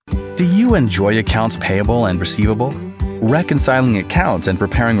Do you enjoy accounts payable and receivable? Reconciling accounts and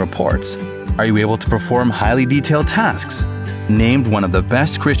preparing reports? Are you able to perform highly detailed tasks? Named one of the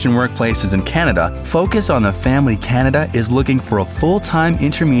best Christian workplaces in Canada, Focus on the Family Canada is looking for a full-time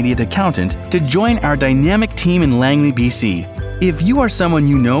intermediate accountant to join our dynamic team in Langley, BC. If you are someone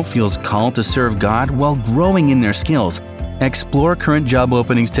you know feels called to serve God while growing in their skills, explore current job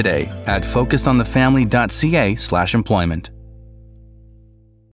openings today at focusonthefamily.ca/employment.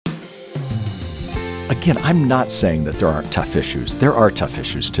 Again, I'm not saying that there aren't tough issues. There are tough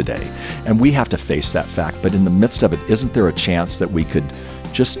issues today, and we have to face that fact. But in the midst of it, isn't there a chance that we could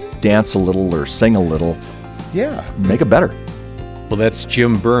just dance a little or sing a little? Yeah. Make it better. Well, that's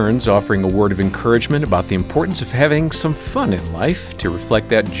Jim Burns offering a word of encouragement about the importance of having some fun in life to reflect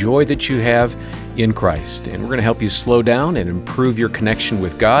that joy that you have in Christ. And we're going to help you slow down and improve your connection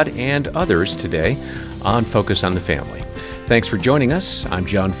with God and others today on Focus on the Family. Thanks for joining us. I'm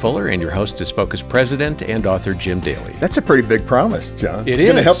John Fuller, and your host is Focus President and author Jim Daly. That's a pretty big promise, John. It is.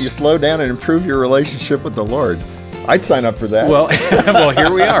 Going to help is. you slow down and improve your relationship with the Lord. I'd sign up for that. Well,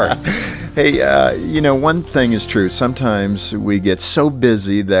 here we are. Hey, one thing is true. Sometimes we get so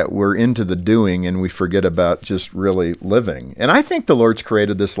busy that we're into the doing and we forget about just really living. And I think the Lord's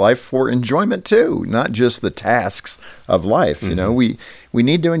created this life for enjoyment too, not just the tasks of life. Mm-hmm. You know, we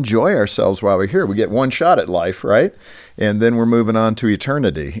need to enjoy ourselves while we're here. We get one shot at life, right? And then we're moving on to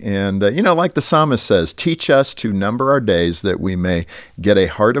eternity. And, like the psalmist says, teach us to number our days that we may get a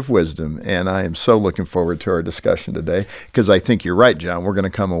heart of wisdom. And I am so looking forward to our discussion today because I think you're right, John. We're going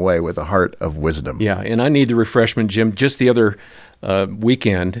to come away with a heart of wisdom. Yeah, and I need the refreshment, Jim. Just the other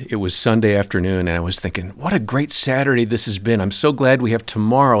weekend, it was Sunday afternoon, and I was thinking, what a great Saturday this has been. I'm so glad we have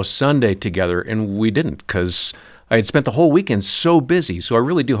tomorrow, Sunday, together. And we didn't because I had spent the whole weekend so busy. So I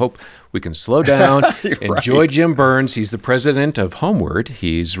really do hope we can slow down, enjoy right. Jim Burns. He's the president of Homeward.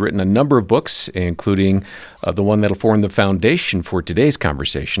 He's written a number of books, including the one that'll form the foundation for today's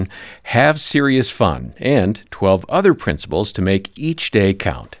conversation, Have Serious Fun, and 12 other principles to make each day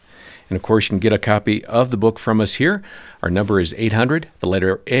count. And of course, you can get a copy of the book from us here. Our number is 800, the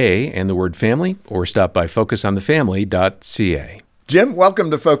letter A, and the word family, or stop by focusonthefamily.ca. Jim,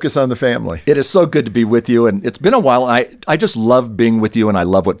 welcome to Focus on the Family. It is so good to be with you, and it's been a while. I just love being with you, and I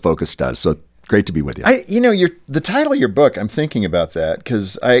love what Focus does, so great to be with you. The title of your book, I'm thinking about that,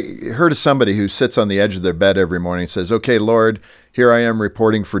 because I heard of somebody who sits on the edge of their bed every morning and says, okay, Lord, here I am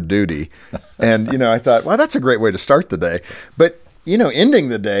reporting for duty. And, I thought, well, that's a great way to start the day. But, ending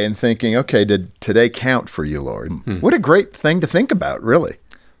the day and thinking, okay, did today count for you, Lord? Mm-hmm. What a great thing to think about, really.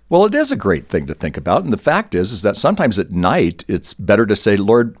 Well, it is a great thing to think about. And the fact is that sometimes at night, it's better to say,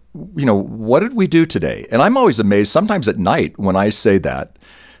 Lord, what did we do today? And I'm always amazed. Sometimes at night when I say that,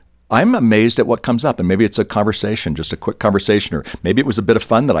 I'm amazed at what comes up. And maybe it's a conversation, just a quick conversation, or maybe it was a bit of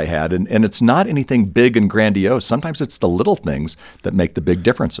fun that I had. And it's not anything big and grandiose. Sometimes it's the little things that make the big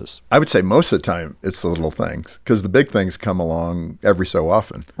differences. I would say most of the time it's the little things, because the big things come along every so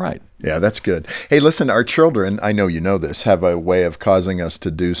often. Right. Yeah, that's good. Hey, listen, our children, I know you know this, have a way of causing us to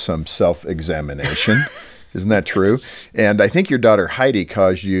do some self-examination. Isn't that true? And I think your daughter Heidi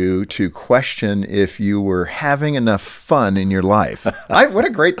caused you to question if you were having enough fun in your life. What a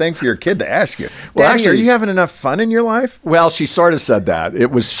great thing for your kid to ask you. Well, Daddy, are you having enough fun in your life? Well, she sort of said that.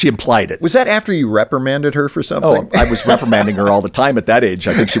 She implied it. Was that after you reprimanded her for something? Oh, I was reprimanding her all the time at that age.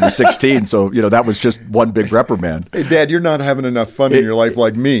 I think she was 16. So, that was just one big reprimand. Hey, Dad, you're not having enough fun in your life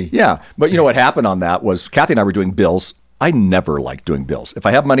like me. Yeah. But what happened on that was Cathy and I were doing bills. I never like doing bills. If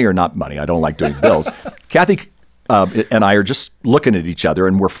I have money or not money, I don't like doing bills. Cathy and I are just looking at each other,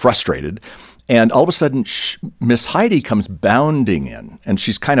 and we're frustrated. And all of a sudden, Miss Heidi comes bounding in, and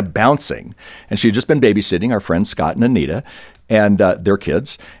she's kind of bouncing. And she had just been babysitting our friends Scott and Anita and their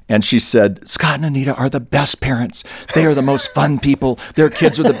kids. And she said, Scott and Anita are the best parents. They are the most fun people. Their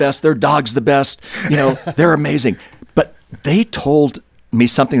kids are the best. Their dog's the best. They're amazing. But they told me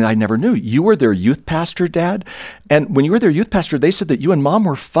something that I never knew. You were their youth pastor, Dad. And when you were their youth pastor, they said that you and Mom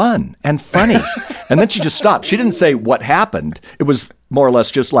were fun and funny. And then she just stopped. She didn't say what happened. It was more or less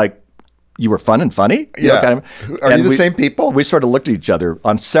just like, you were fun and funny? Yeah. Are you the same people? We sort of looked at each other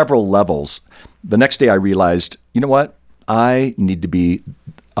on several levels. The next day I realized, you know what? I need to be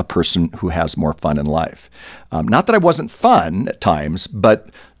a person who has more fun in life. Not that I wasn't fun at times, but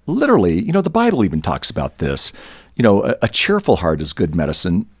literally, the Bible even talks about this. A cheerful heart is good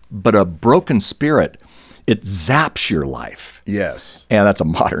medicine, but a broken spirit, it zaps your life. Yes. And that's a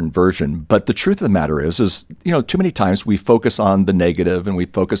modern version. But the truth of the matter is, too many times we focus on the negative and we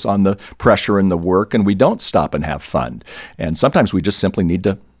focus on the pressure and the work, and we don't stop and have fun. And sometimes we just simply need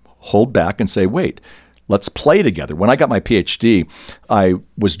to hold back and say, wait, Let's play together. When I got my PhD, I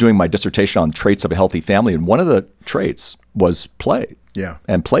was doing my dissertation on traits of a healthy family, and one of the traits was play. Yeah.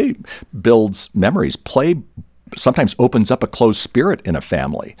 And play builds memories. Play sometimes opens up a closed spirit in a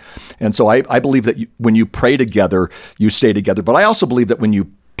family. And so I believe that when you pray together, you stay together. But I also believe that when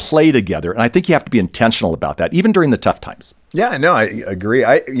you play together, and I think you have to be intentional about that, even during the tough times. Yeah, no, I agree.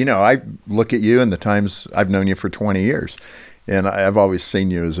 I look at you and the times I've known you for 20 years, and I've always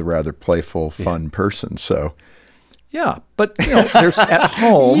seen you as a rather playful, fun person. So, yeah, but there's at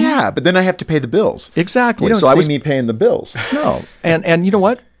home. Yeah, but then I have to pay the bills. Exactly. You don't so see I was me paying the bills. No, and you know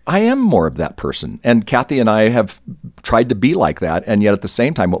what? I am more of that person. And Cathy and I have tried to be like that. And yet at the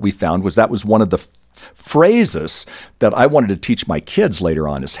same time, what we found was that was one of the phrases that I wanted to teach my kids later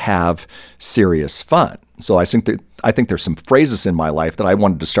on is have serious fun. So I think there's some phrases in my life that I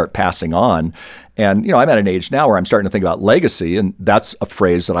wanted to start passing on. And, I'm at an age now where I'm starting to think about legacy. And that's a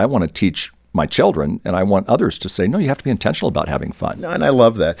phrase that I want to teach my children, and I want others to say, no, you have to be intentional about having fun. No, and I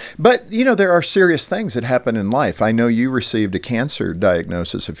love that. But, there are serious things that happen in life. I know you received a cancer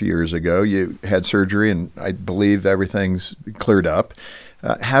diagnosis a few years ago. You had surgery, and I believe everything's cleared up.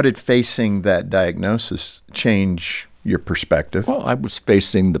 How did facing that diagnosis change your perspective? Well, I was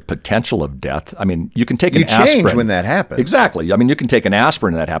facing the potential of death. I mean, you can take an aspirin. You change when that happens. Exactly. I mean, you can take an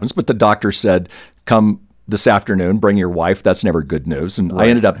aspirin and that happens, but the doctor said, come this afternoon, bring your wife. That's never good news. And right. I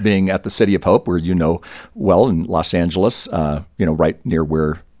ended up being at the City of Hope, where well, in Los Angeles, right near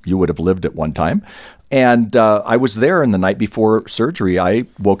where you would have lived at one time. And I was there, and the night before surgery, I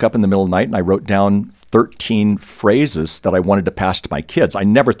woke up in the middle of the night and I wrote down 13 phrases that I wanted to pass to my kids. I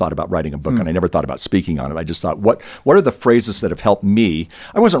never thought about writing a book, and I never thought about speaking on it. I just thought, what are the phrases that have helped me?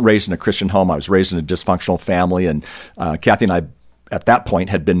 I wasn't raised in a Christian home. I was raised in a dysfunctional family, and Cathy and I, at that point,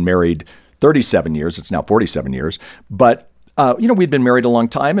 had been married 37 years. It's now 47 years. But, we'd been married a long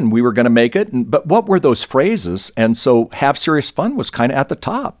time and we were going to make it. But what were those phrases? And so have serious fun was kind of at the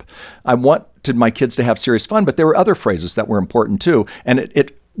top. I wanted my kids to have serious fun, but there were other phrases that were important too. And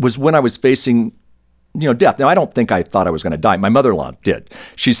it was when I was facing death. Now, I don't think I thought I was going to die. My mother-in-law did.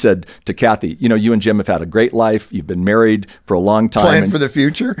 She said to Cathy, you and Jim have had a great life. You've been married for a long time. Plan for the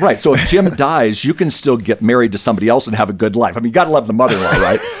future. Right. So if Jim dies, you can still get married to somebody else and have a good life. I mean, you got to love the mother-in-law,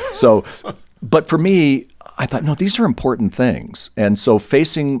 right? So, but for me, I thought, no, these are important things. And so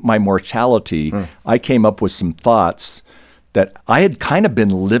facing my mortality, I came up with some thoughts that I had kind of been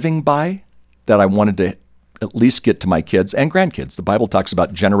living by that I wanted to at least get to my kids and grandkids. The Bible talks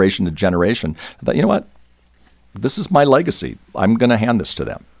about generation to generation. I thought, you know what? This is my legacy. I'm going to hand this to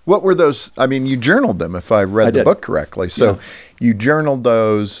them. What were those? I mean, you journaled them, if I read the book correctly. So you journaled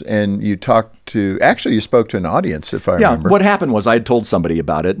those, and you you spoke to an audience, if I remember. What happened was I had told somebody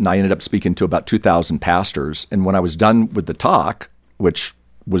about it, and I ended up speaking to about 2,000 pastors. And when I was done with the talk, which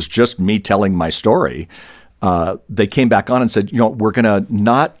was just me telling my story, they came back on and said, we're going to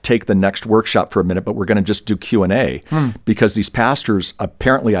not take the next workshop for a minute, but we're going to just do Q&A because these pastors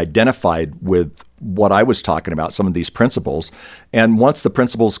apparently identified with what I was talking about, some of these principles. And once the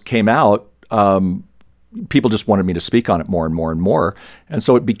principles came out, people just wanted me to speak on it more and more and more. And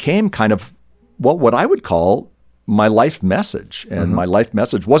so it became kind of, what I would call my life message. And my life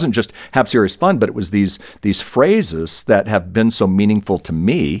message wasn't just have serious fun, but it was these phrases that have been so meaningful to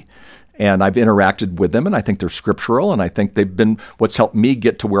me. And I've interacted with them, and I think they're scriptural, and I think they've been what's helped me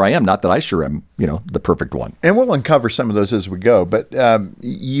get to where I am. Not that I sure am, the perfect one. And we'll uncover some of those as we go. But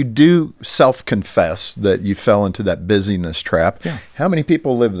you do self-confess that you fell into that busyness trap. Yeah. How many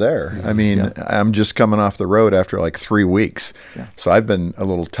people live there? I mean, I'm just coming off the road after like 3 weeks. Yeah. So I've been a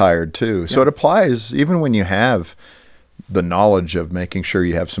little tired too. So it applies even when you have the knowledge of making sure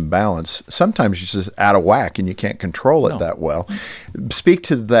you have some balance. Sometimes you're just out of whack and you can't control it that well. Speak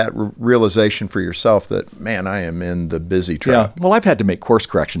to that realization for yourself that, man, I am in the busy trap. Yeah. Well, I've had to make course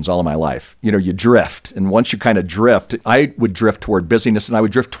corrections all of my life. You drift. And once you kind of drift, I would drift toward busyness and I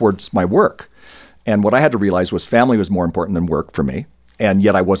would drift towards my work. And what I had to realize was family was more important than work for me. And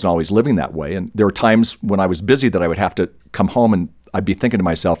yet I wasn't always living that way. And there were times when I was busy that I would have to come home and I'd be thinking to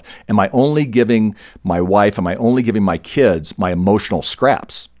myself, am I only giving my wife, am I only giving my kids my emotional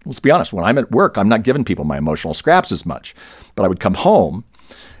scraps? Let's be honest, when I'm at work, I'm not giving people my emotional scraps as much. But I would come home,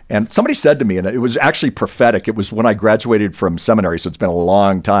 and somebody said to me, and it was actually prophetic, it was when I graduated from seminary, so it's been a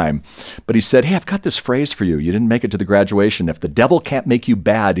long time, but he said, hey, I've got this phrase for you. You didn't make it to the graduation. If the devil can't make you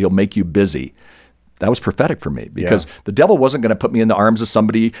bad, he'll make you busy. That was prophetic for me because the devil wasn't going to put me in the arms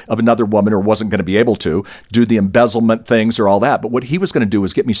of another woman, or wasn't going to be able to do the embezzlement things or all that. But what he was going to do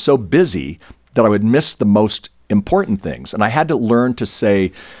was get me so busy that I would miss the most important things. And I had to learn to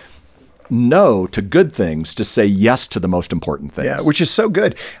say, no to good things to say yes to the most important things. Yeah, which is so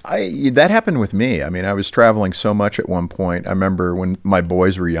good. That happened with me. I mean, I was traveling so much at one point. I remember when my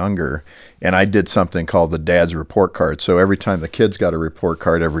boys were younger, and I did something called the dad's report card. So every time the kids got a report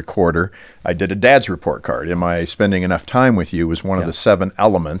card every quarter, I did a dad's report card. Am I spending enough time with you was one of the 7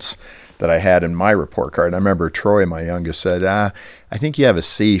 elements that I had in my report card. And I remember Troy, my youngest, said, I think you have a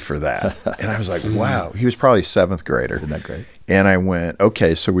C for that. And I was like, wow. He was probably 7th grader. Isn't that great? And I went,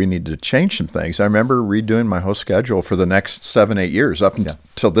 okay, so we need to change some things. I remember redoing my whole schedule for the next 7-8 years up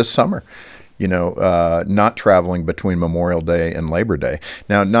until this summer. Not traveling between Memorial Day and Labor Day.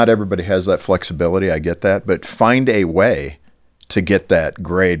 Now, not everybody has that flexibility. I get that. But find a way to get that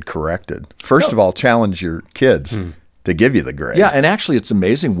grade corrected. First of all, challenge your kids to give you the grade. Yeah, and actually it's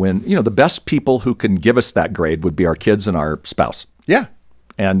amazing when, the best people who can give us that grade would be our kids and our spouse. Yeah.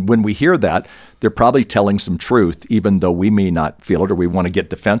 And when we hear that, they're probably telling some truth, even though we may not feel it or we want to get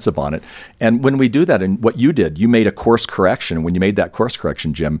defensive on it. And when we do that, and what you did, you made a course correction. And when you made that course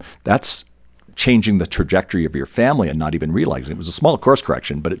correction, Jim, that's changing the trajectory of your family and not even realizing it. It was a small course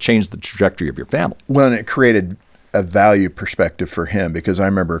correction, but it changed the trajectory of your family. Well, and it created a value perspective for him, because I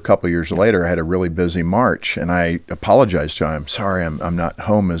remember a couple of years later, I had a really busy March, and I apologized to him. Sorry, I'm not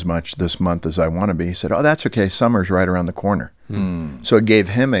home as much this month as I want to be. He said, oh, that's okay. Summer's right around the corner. So it gave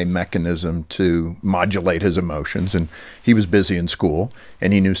him a mechanism to modulate his emotions. And he was busy in school,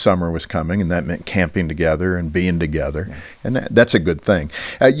 and he knew summer was coming, and that meant camping together and being together. Yeah. And that's a good thing.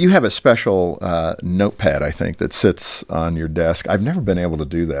 You have a special notepad, I think, that sits on your desk. I've never been able to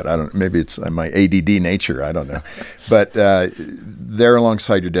do that. Maybe it's my ADD nature. I don't know. But there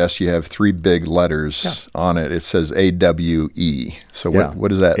alongside your desk, you have 3 big letters on it. It says AWE. So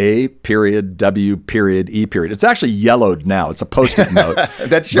what is that? A period, W period, E period. It's actually yellowed now. It's a Post-it note.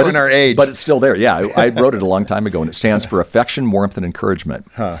 That's showing our age. But it's still there. Yeah, I wrote it a long time ago, and it stands for affection, warmth, and encouragement.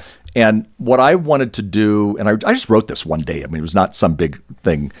 And what I wanted to do, and I just wrote this one day. I mean, it was not some big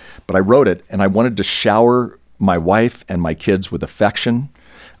thing, but I wrote it, and I wanted to shower my wife and my kids with affection.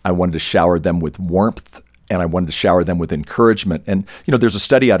 I wanted to shower them with warmth, and I wanted to shower them with encouragement. And, there's a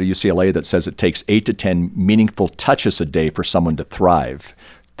study out of UCLA that says it takes 8 to 10 meaningful touches a day for someone to thrive,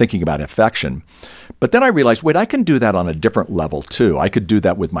 thinking about affection. But then I realized, wait, I can do that on a different level too. I could do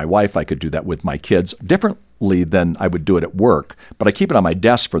that with my wife. I could do that with my kids differently than I would do it at work. But I keep it on my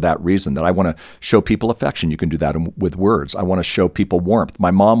desk for that reason, that I want to show people affection. You can do that with words. I want to show people warmth.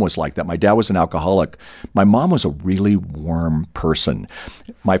 My mom was like that. My dad was an alcoholic. My mom was a really warm person.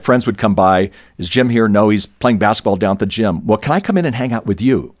 My friends would come by. Is Jim here? No, he's playing basketball down at the gym. Well, can I come in and hang out with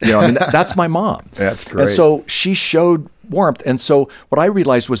you? That's my mom. That's great. And so she showed warmth. And so what I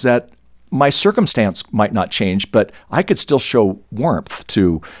realized was that my circumstance might not change, but I could still show warmth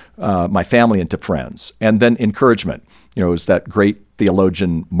to my family and to friends. And then encouragement. It was that great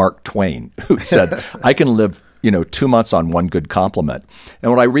theologian Mark Twain who said, I can live, 2 months on one good compliment.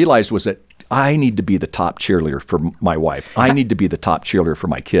 And what I realized was that I need to be the top cheerleader for my wife. I need to be the top cheerleader for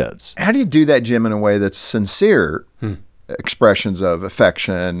my kids. How do you do that, Jim, in a way that's sincere expressions of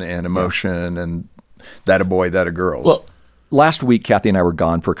affection and emotion and that a boy, that a girl's? Well, last week, Cathy and I were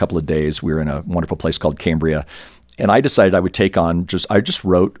gone for a couple of days. We were in a wonderful place called Cambria. And I decided I would take on I just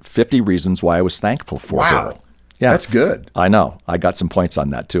wrote 50 reasons why I was thankful for her. Wow. Yeah. That's good. I know. I got some points on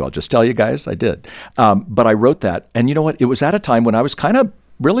that too. I'll just tell you guys, I did. But I wrote that. And you know what? It was at a time when I was kind of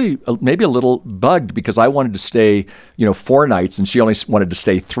really maybe a little bugged, because I wanted to stay, 4 nights and she only wanted to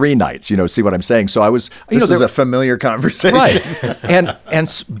stay 3 nights, see what I'm saying? So I was, this is a familiar conversation. Right.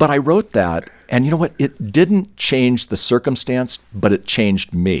 But I wrote that, and you know what? It didn't change the circumstance, but it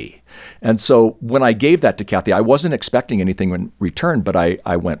changed me. And so when I gave that to Cathy, I wasn't expecting anything in return, but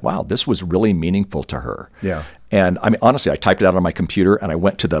I went, wow, this was really meaningful to her. Yeah. And I mean, honestly, I typed it out on my computer and I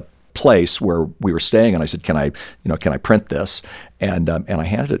went to the place where we were staying, and I said, can I print this? And I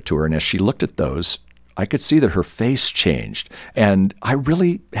handed it to her, and as she looked at those, I could see that her face changed, and I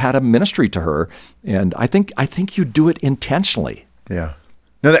really had a ministry to her. And I think you do it intentionally. Yeah.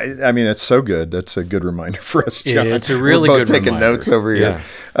 No, that's so good. That's a good reminder for us, John. It's a really We're both good taking reminder. notes over here.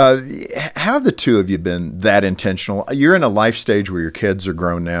 Yeah. How have the two of you been that intentional? You're in a life stage where your kids are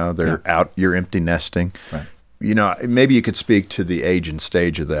grown now. They're out. You're empty nesting. Right. Maybe you could speak to the age and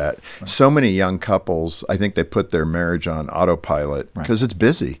stage of that. Right. So many young couples, I think they put their marriage on autopilot because it's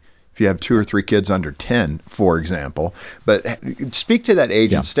busy. If you have 2 or 3 kids under 10, for example. But speak to that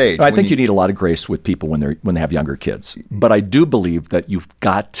age and stage. I think you need a lot of grace with people when they have younger kids. But I do believe that you've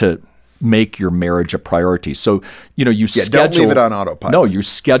got to make your marriage a priority. So, you schedule. Don't leave it on autopilot. No, you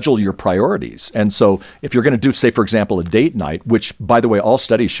schedule your priorities. And so if you're going to do, say, for example, a date night, which, by the way, all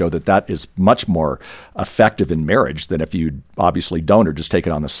studies show that is much more effective in marriage than if you obviously don't or just take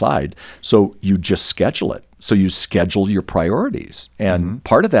it on the side. So you just schedule it. So you schedule your priorities. And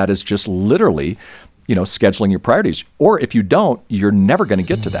part of that is just literally, scheduling your priorities. Or if you don't, you're never going to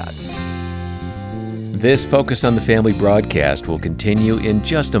get to that. This Focus on the Family broadcast will continue in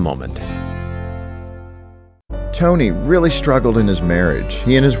just a moment. Tony really struggled in his marriage.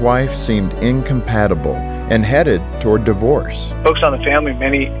 He and his wife seemed incompatible and headed toward divorce. Focus on the Family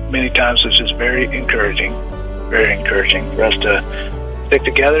many times was just very encouraging for us to stick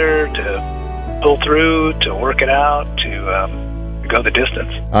together, to pull through, to work it out, to go the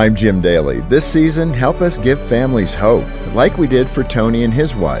distance. I'm Jim Daly. This season, help us give families hope, like we did for Tony and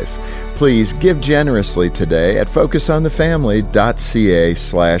his wife. Please give generously today at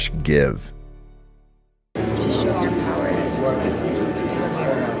focusonthefamily.ca/give.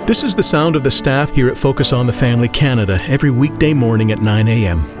 This is the sound of the staff here at Focus on the Family Canada every weekday morning at 9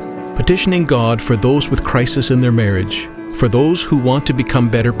 a.m., petitioning God for those with crisis in their marriage, for those who want to become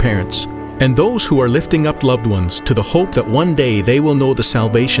better parents, and those who are lifting up loved ones to the hope that one day they will know the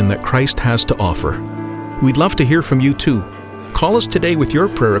salvation that Christ has to offer. We'd love to hear from you too. Call us today with your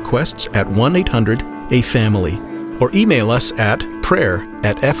prayer requests at 1-800-A-FAMILY or email us at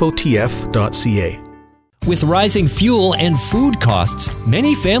prayer@fotf.ca. With rising fuel and food costs,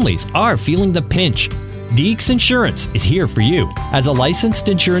 many families are feeling the pinch. Deeks Insurance is here for you. As a licensed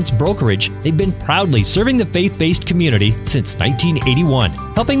insurance brokerage, they've been proudly serving the faith-based community since 1981,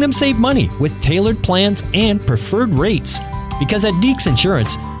 helping them save money with tailored plans and preferred rates. Because at Deeks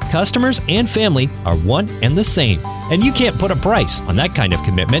Insurance, customers and family are one and the same, and you can't put a price on that kind of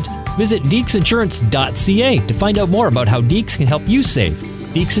commitment. Visit deeksinsurance.ca to find out more about how Deeks can help you save.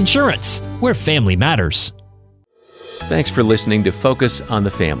 Deeks Insurance, where family matters. Thanks for listening to Focus on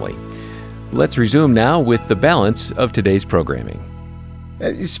the Family. Let's resume now with the balance of today's programming.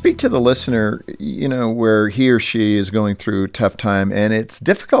 Speak to the listener, where he or she is going through a tough time, and it's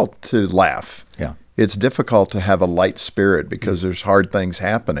difficult to laugh. Yeah. It's difficult to have a light spirit because there's hard things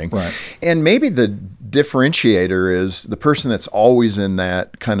happening. Right. And maybe the differentiator is the person that's always in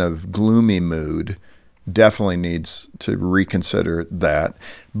that kind of gloomy mood definitely needs to reconsider that.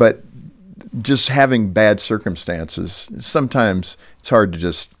 But just having bad circumstances, sometimes it's hard to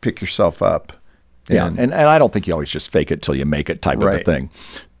just pick yourself up. Yeah, and I don't think you always just fake it till you make it type of a thing.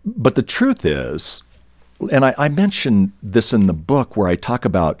 But the truth is, and I mentioned this in the book where I talk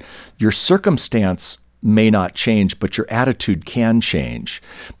about your circumstance may not change, but your attitude can change.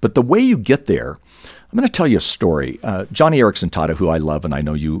 But the way you get there, I'm going to tell you a story. Johnny Erickson Tata, who I love, and I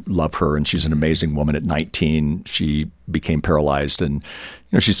know you love her, and she's an amazing woman. At 19, she became paralyzed, and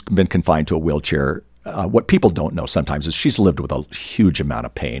she's been confined to a wheelchair. What people don't know sometimes is she's lived with a huge amount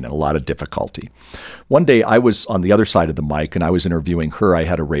of pain and a lot of difficulty. One day I was on the other side of the mic and I was interviewing her. I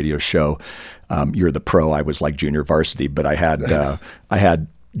had a radio show. You're the Pro. I was like junior varsity, but I had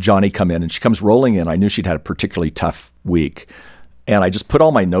Johnny come in and she comes rolling in. I knew she'd had a particularly tough week. And I just put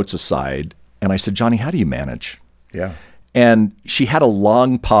all my notes aside and I said, Johnny, how do you manage? Yeah. And she had a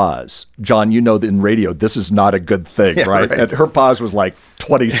long pause. John, you know that in radio, this is not a good thing, right? And her pause was like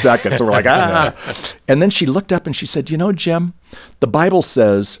 20 seconds. So we're like, ah. And then she looked up and she said, Jim, the Bible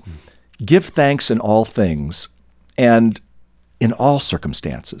says, give thanks in all things and in all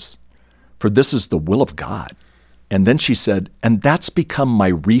circumstances, for this is the will of God. And then she said, and that's become my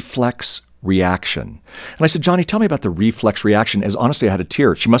reflex reaction. And I said, Johnny, tell me about the reflex reaction. As honestly, I had a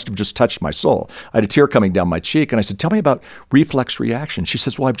tear. She must have just touched my soul. I had a tear coming down my cheek. And I said, tell me about reflex reaction. She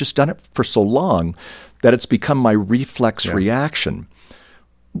says, well, I've just done it for so long that it's become my reflex reaction.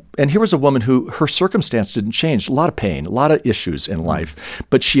 And here was a woman who her circumstance didn't change. A lot of pain, a lot of issues in life,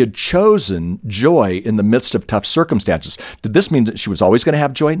 but she had chosen joy in the midst of tough circumstances. Did this mean that she was always going to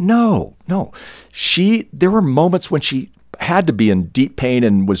have joy? No. There were moments when she had to be in deep pain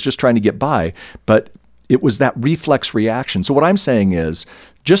and was just trying to get by, but it was that reflex reaction. So what I'm saying is,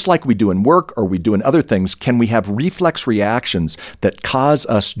 just like we do in work or we do in other things, can we have reflex reactions that cause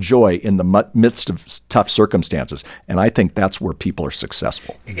us joy in the midst of tough circumstances? And I think that's where people are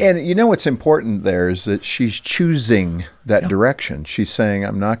successful. And what's important there is that she's choosing that direction. She's saying,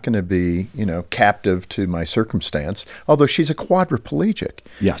 I'm not going to be, captive to my circumstance, although she's a quadriplegic.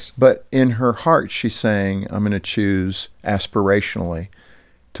 Yes. But in her heart, she's saying, I'm going to choose aspirationally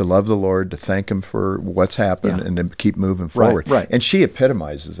to love the Lord, to thank Him for what's happened, and to keep moving forward. Right. And she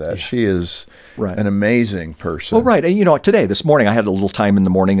epitomizes that. She is an amazing person. Well, right. And, this morning I had a little time in the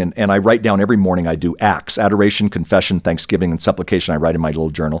morning, and I write down every morning I do acts, adoration, confession, thanksgiving, and supplication. I write in my little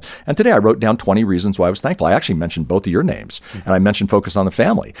journal. And today I wrote down 20 reasons why I was thankful. I actually mentioned both of your names, and I mentioned focus on the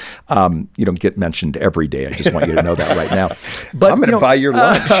family. You don't get mentioned every day. I just want you to know that right now. But I'm going to buy your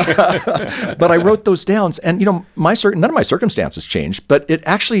lunch. But I wrote those down, and none of my circumstances changed, but it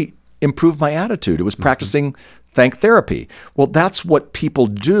actually improved my attitude. It was practicing thank therapy. Well, that's what people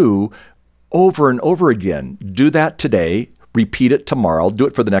do over and over again. Do that today, repeat it tomorrow, do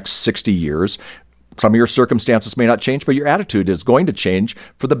it for the next 60 years. Some of your circumstances may not change, but your attitude is going to change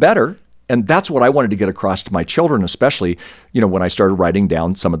for the better. And that's what I wanted to get across to my children, especially, when I started writing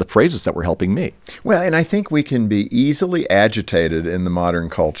down some of the phrases that were helping me. Well, and I think we can be easily agitated in the modern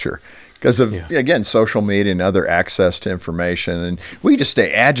culture because of, again, social media and other access to information. And we just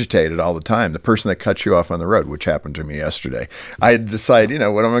stay agitated all the time. The person that cuts you off on the road, which happened to me yesterday, I decide,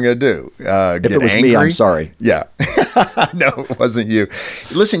 what am I going to do? If it was angry? Me, I'm sorry. Yeah. No, it wasn't you.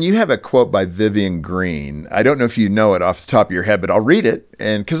 Listen, you have a quote by Vivian Green. I don't know if you know it off the top of your head, but I'll read it.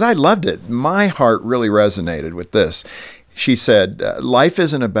 And because I loved it, my heart really resonated with this. She said, life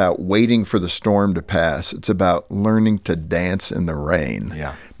isn't about waiting for the storm to pass. It's about learning to dance in the rain.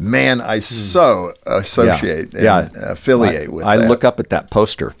 Yeah. Man, I so associate and affiliate with that. I look up at that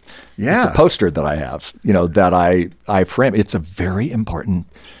poster. Yeah. It's a poster that I have, that I frame. It's a very important.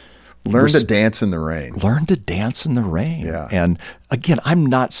 Learn to dance in the rain. Learn to dance in the rain. Yeah. And again, I'm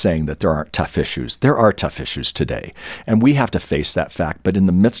not saying that there aren't tough issues. There are tough issues today. And we have to face that fact. But in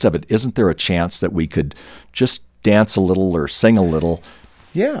the midst of it, isn't there a chance that we could just dance a little or sing a little?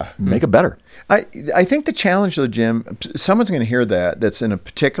 Yeah. Make it better. I think the challenge, though, Jim, someone's going to hear that's in a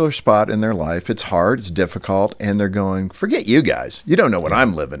particular spot in their life. It's hard, it's difficult, and they're going, forget you guys. You don't know what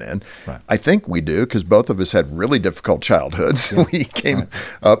I'm living in. Right. I think we do, because both of us had really difficult childhoods. Yeah. We came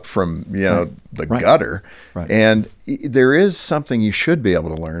up from, the gutter. Right. And there is something you should be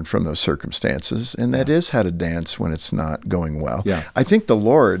able to learn from those circumstances, and that is how to dance when it's not going well. Yeah. I think the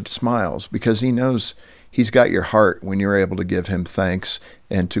Lord smiles because He knows He's got your heart when you're able to give Him thanks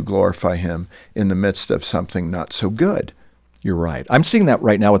and to glorify Him in the midst of something not so good. You're right. I'm seeing that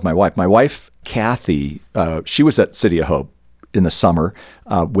right now with my wife. My wife, Cathy, she was at City of Hope in the summer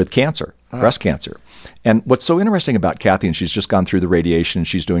with cancer, breast cancer. And what's so interesting about Cathy, and she's just gone through the radiation,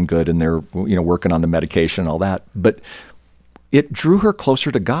 she's doing good, and they're working on the medication and all that, but it drew her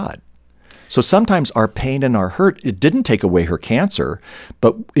closer to God. So sometimes our pain and our hurt, it didn't take away her cancer,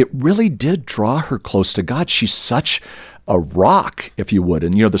 but it really did draw her close to God. She's such a rock, if you would.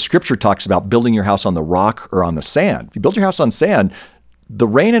 And, the scripture talks about building your house on the rock or on the sand. If you build your house on sand, the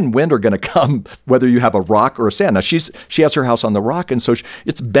rain and wind are going to come whether you have a rock or a sand. Now, she has her house on the rock, and so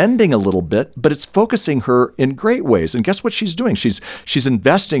it's bending a little bit, but it's focusing her in great ways. And guess what she's doing? She's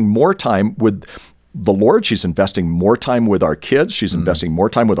investing more time with the Lord. She's investing more time with our kids. She's investing more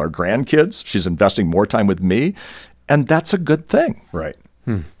time with our grandkids. She's investing more time with me. And that's a good thing. Right.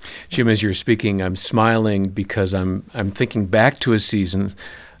 Jim, as you're speaking, I'm smiling because I'm thinking back to a season,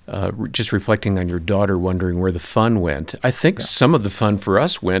 just reflecting on your daughter, wondering where the fun went. I think some of the fun for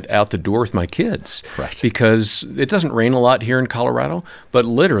us went out the door with my kids. Right. Because it doesn't rain a lot here in Colorado, but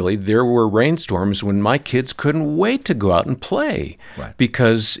literally there were rainstorms when my kids couldn't wait to go out and play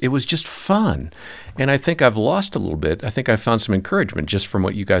because it was just fun. And I think I've lost a little bit. I think I found some encouragement just from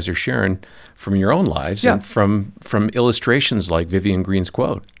what you guys are sharing from your own lives and from illustrations like Vivian Green's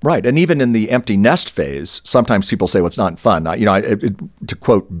quote. Right. And even in the empty nest phase, sometimes people say, well, it's not fun. To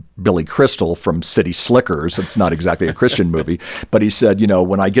quote Billy Crystal from City Slickers, it's not exactly a Christian movie, but he said,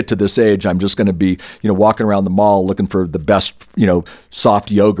 when I get to this age, I'm just going to be, walking around the mall looking for the best,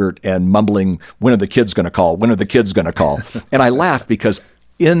 soft yogurt and mumbling, when are the kids going to call? When are the kids going to call? And I laugh because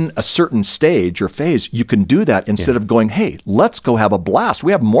in a certain stage or phase, you can do that instead of going, hey, let's go have a blast.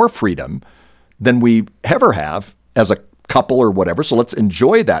 We have more freedom than we ever have as a couple or whatever. So let's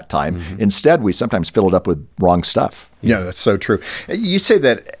enjoy that time. Instead, we sometimes fill it up with wrong stuff. Yeah, that's so true. You say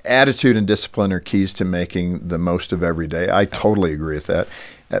that attitude and discipline are keys to making the most of every day. I totally agree with that.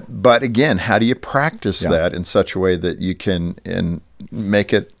 But again, how do you practice that in such a way that you can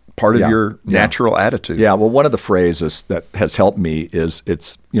make it part of your natural attitude? Yeah, well, one of the phrases that has helped me is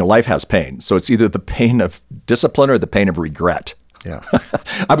life has pain. So it's either the pain of discipline or the pain of regret. Yeah.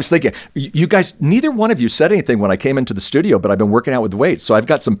 I was thinking, you guys, neither one of you said anything when I came into the studio, but I've been working out with weights. So I've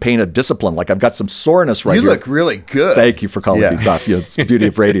got some pain of discipline. Like I've got some soreness right here. You look really good. Thank you for calling me tough. It's the beauty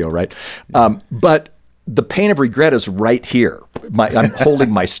of radio, right? But the pain of regret is right here. I'm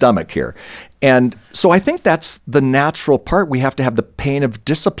holding my stomach here. And so I think that's the natural part. We have to have the pain of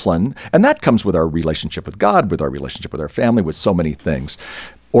discipline, and that comes with our relationship with God, with our relationship with our family, with so many things.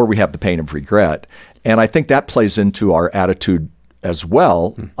 Or we have the pain of regret. And I think that plays into our attitude as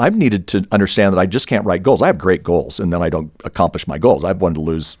well. I've needed to understand that I just can't write goals. I have great goals, and then I don't accomplish my goals. I've wanted to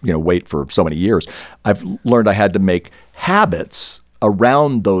lose, weight for so many years. I've learned I had to make habits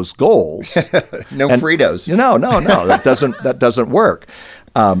around those goals. No Fritos. No. That doesn't work.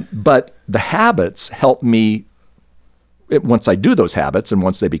 But the habits help me. Once I do those habits, and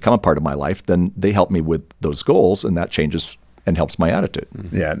once they become a part of my life, then they help me with those goals, and that changes and helps my attitude.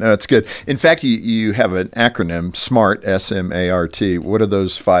 Yeah, no, it's good. In fact, you have an acronym, SMART, S-M-A-R-T. What are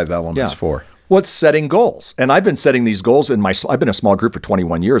those 5 elements for? Well, it's setting goals. And I've been setting these goals I've been in a small group for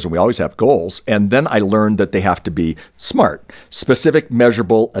 21 years, and we always have goals. And then I learned that they have to be SMART, specific,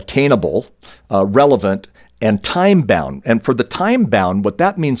 measurable, attainable, relevant, and time-bound. And for the time-bound, what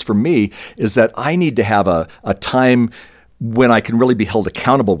that means for me is that I need to have a time when I can really be held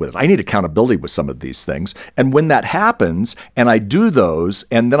accountable with it. I need accountability with some of these things. And when that happens, and I do those,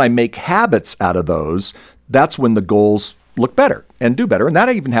 and then I make habits out of those, that's when the goals look better and do better. And that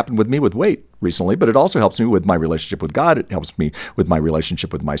even happened with me with weight recently, but it also helps me with my relationship with God. It helps me with my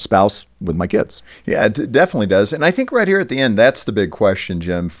relationship with my spouse, with my kids. Yeah, it definitely does. And I think right here at the end, that's the big question,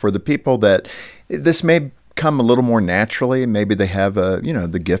 Jim, for the people that this may come a little more naturally. Maybe they have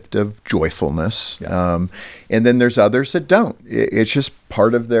the gift of joyfulness. Yeah. And then there's others that don't. It's just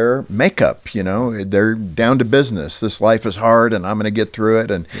part of their makeup. They're down to business. This life is hard and I'm going to get through it.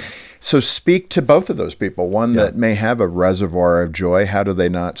 And so speak to both of those people. One that may have a reservoir of joy. How do they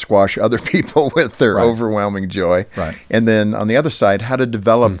not squash other people with their overwhelming joy? Right. And then on the other side, how to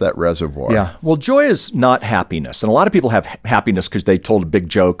develop that reservoir. Yeah. Well, joy is not happiness. And a lot of people have happiness because they told a big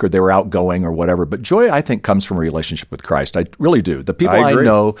joke or they were outgoing or whatever. But joy, I think, comes from a relationship with Christ. I really do. The people I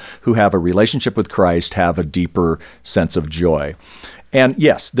know who have a relationship with Christ have a deeper sense of joy. And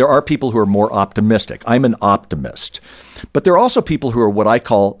yes, there are people who are more optimistic. I'm an optimist. But there are also people who are what I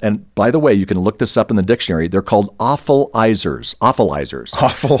call, and by the way, you can look this up in the dictionary, they're called awfulizers. Awfulizers.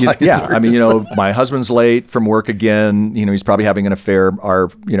 Yeah. I mean, my husband's late from work again. He's probably having an affair.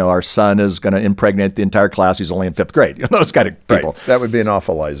 Our son is going to impregnate the entire class. He's only in 5th grade. Those kind of people. Right. That would be an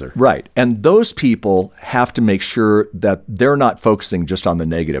awfulizer. Right. And those people have to make sure that they're not focusing just on the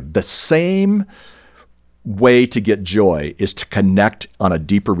negative. The same way to get joy is to connect on a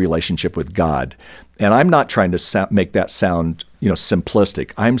deeper relationship with God. And I'm not trying to make that sound,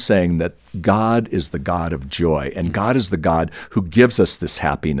 simplistic. I'm saying that God is the God of joy, and God is the God who gives us this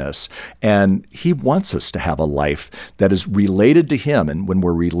happiness. And He wants us to have a life that is related to Him. And when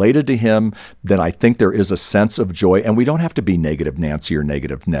we're related to Him, then I think there is a sense of joy. And we don't have to be negative Nancy or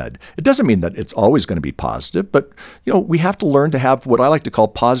negative Ned. It doesn't mean that it's always going to be positive, but we have to learn to have what I like to call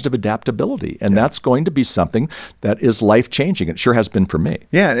positive adaptability. And that's going to be something that is life-changing. It sure has been for me.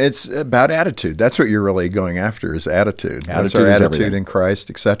 Yeah, it's about attitude. That's what you're really going after is attitude. That's our attitude in Christ,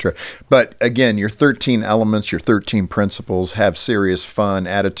 etc. But again, your 13 elements, your 13 principles, have serious fun,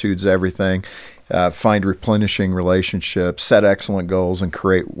 attitudes, everything. Find replenishing relationships, set excellent goals, and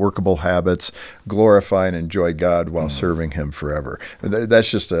create workable habits, glorify and enjoy God while serving Him forever. That's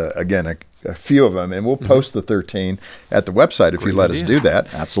just, a few of them. And we'll post the 13 at the website if you let us do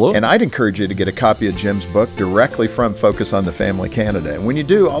that. Absolutely. And I'd encourage you to get a copy of Jim's book directly from Focus on the Family Canada. And when you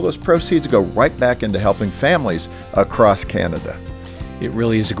do, all those proceeds go right back into helping families across Canada. It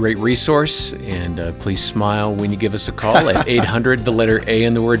really is a great resource, and please smile when you give us a call at 800, the letter A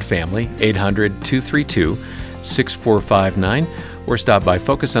in the word family, 800-232-6459, or stop by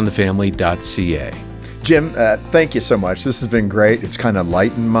focusonthefamily.ca. Jim, thank you so much. This has been great. It's kind of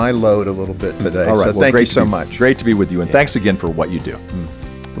lightened my load a little bit today. All right. So thank you so much. Great to be with you, and thanks again for what you do.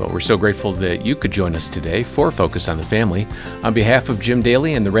 Well, we're so grateful that you could join us today for Focus on the Family. On behalf of Jim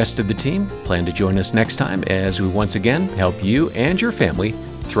Daly and the rest of the team, plan to join us next time as we once again help you and your family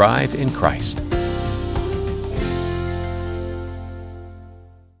thrive in Christ.